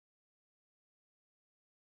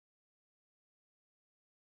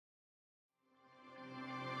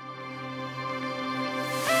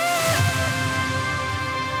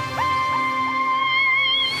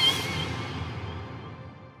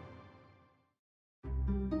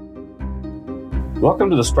Welcome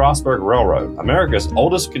to the Strasburg Railroad, America's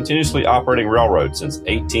oldest continuously operating railroad since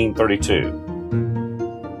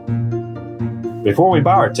 1832. Before we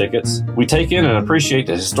buy our tickets, we take in and appreciate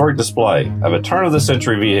the historic display of a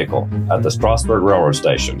turn-of-the-century vehicle at the Strasburg Railroad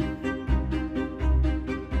Station.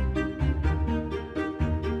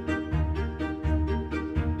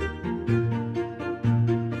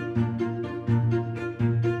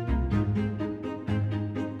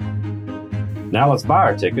 Now let's buy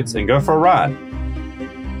our tickets and go for a ride.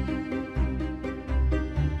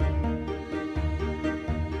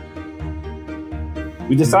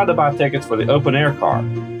 We decided to buy tickets for the open air car,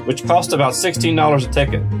 which cost about $16 a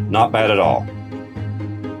ticket. Not bad at all.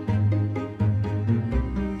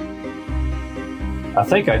 I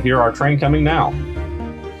think I hear our train coming now.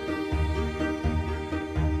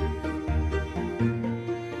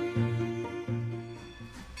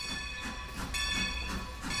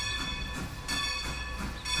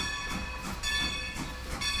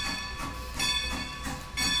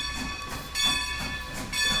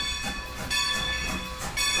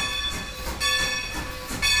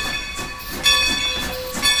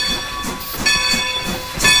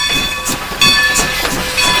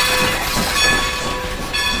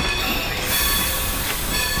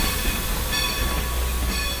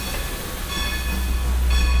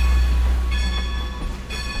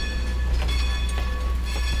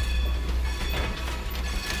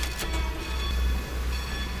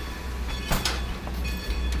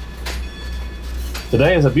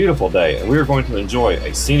 Today is a beautiful day, and we are going to enjoy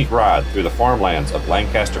a scenic ride through the farmlands of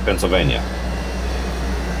Lancaster, Pennsylvania.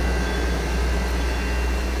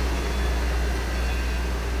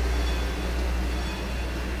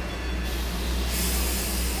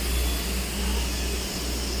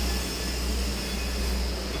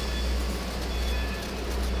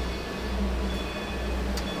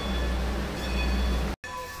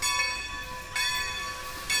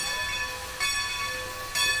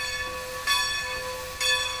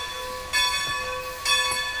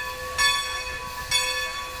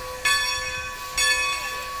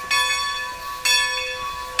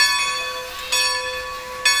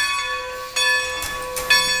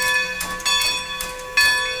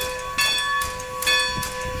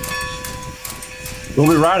 We'll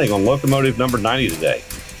be riding on locomotive number 90 today,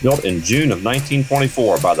 built in June of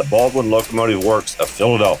 1924 by the Baldwin Locomotive Works of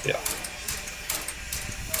Philadelphia.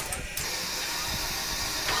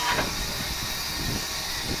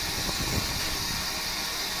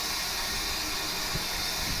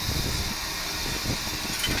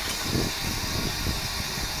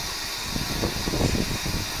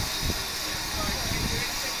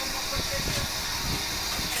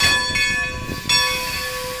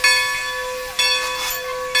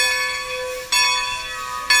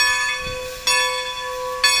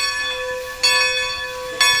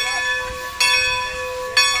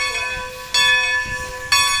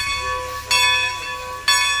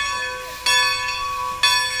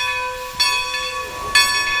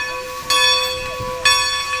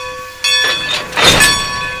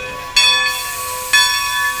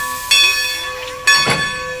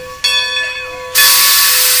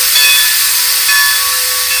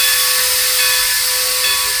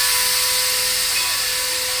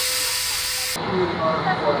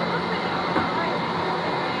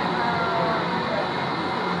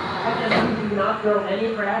 Do not throw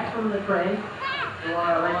any trash from the train. We want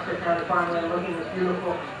our Lancaster County farmland looking as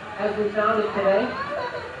beautiful as we found it today.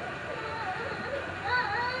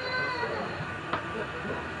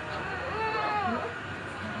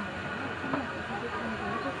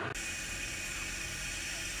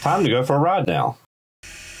 Time to go for a ride now.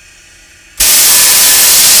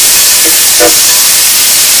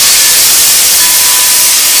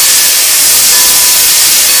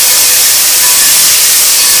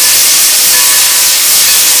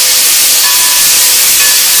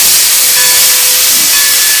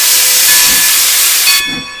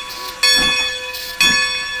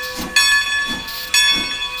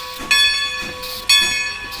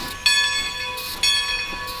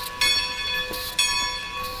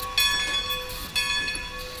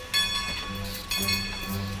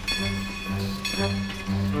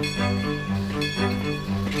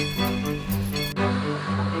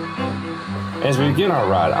 As we begin our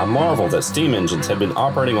ride, I marvel that steam engines have been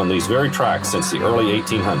operating on these very tracks since the early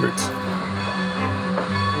 1800s.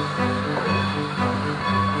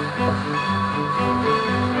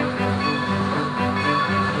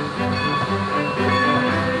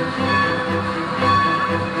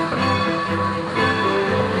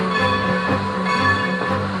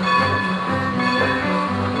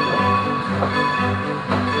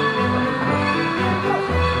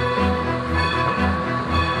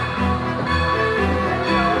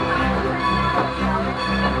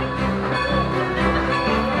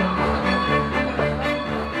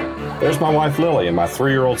 There's my wife Lily and my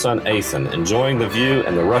 3-year-old son Ethan enjoying the view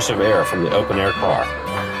and the rush of air from the open-air car.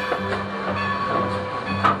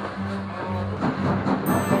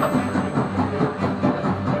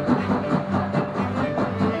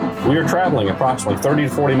 We are traveling approximately 30 to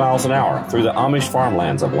 40 miles an hour through the Amish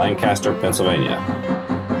farmlands of Lancaster, Pennsylvania.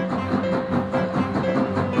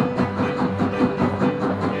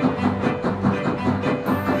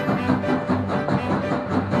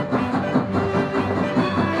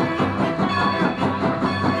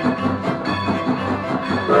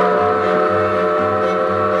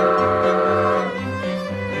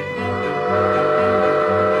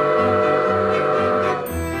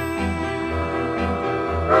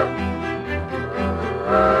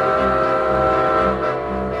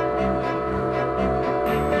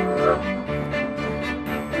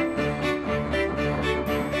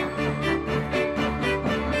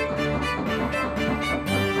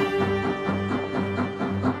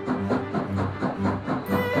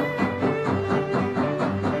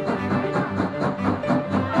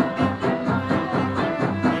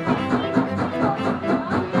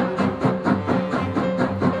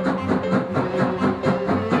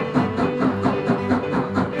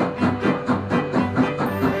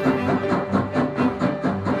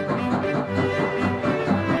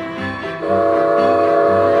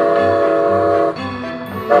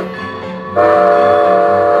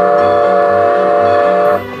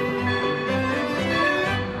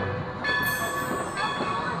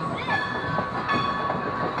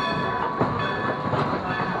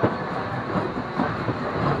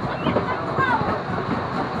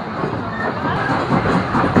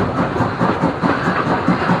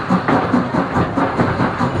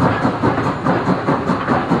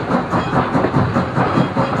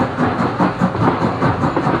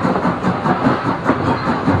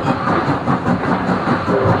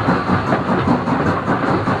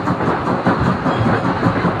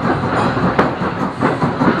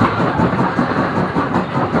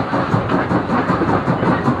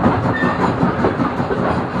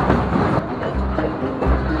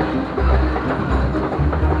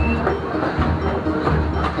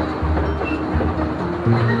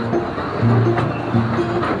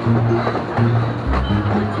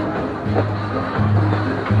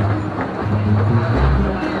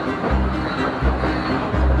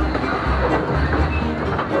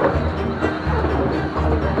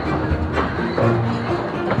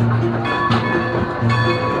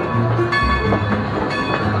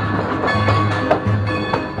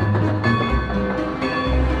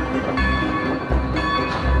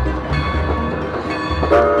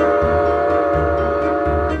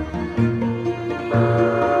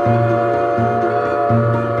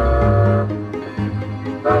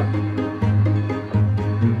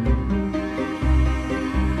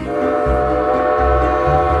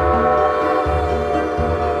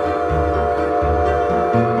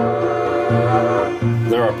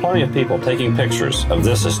 Plenty of people taking pictures of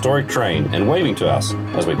this historic train and waving to us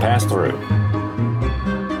as we pass through.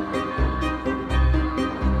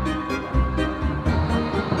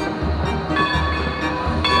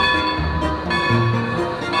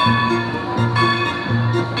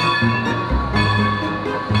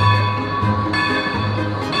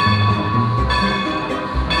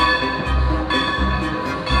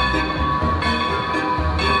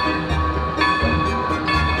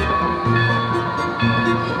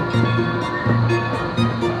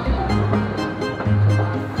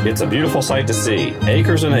 It's a beautiful sight to see,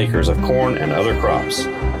 acres and acres of corn and other crops.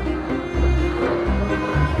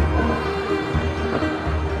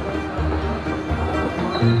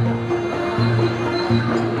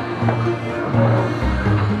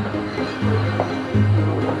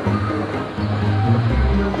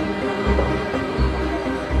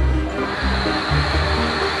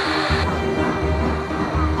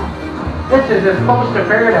 This is as close to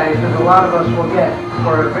paradise as a lot of us will get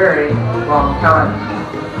for a very long time.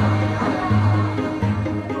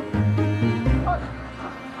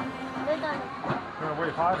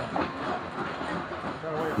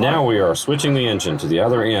 Now we are switching the engine to the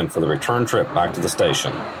other end for the return trip back to the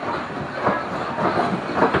station.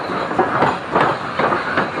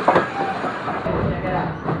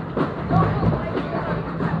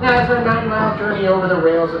 Now, as our 9-mile journey over the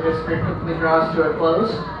rails of history quickly draws to a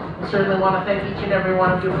close, we certainly want to thank each and every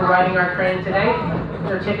one of you for riding our train today.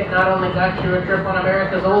 Your ticket not only got you a trip on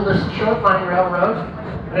America's oldest short line railroad,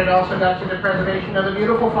 but it also got you the preservation of the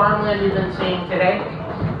beautiful farmland you've been seeing today.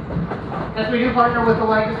 As we do partner with the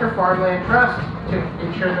Lancaster Farmland Trust to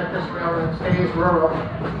ensure that this railroad stays rural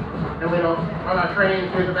and we don't run our train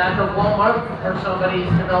through the back of Walmart or somebody's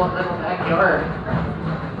developmental backyard.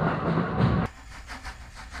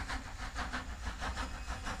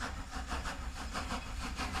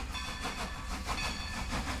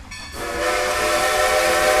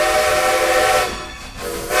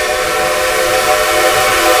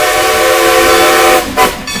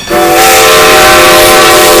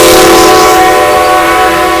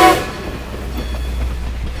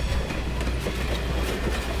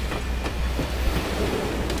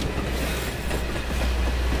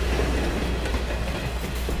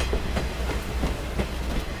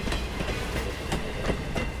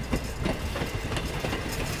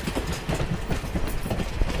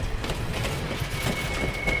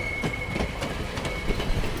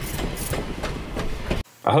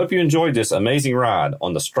 I hope you enjoyed this amazing ride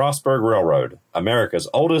on the Strasburg Railroad, America's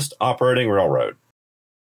oldest operating railroad.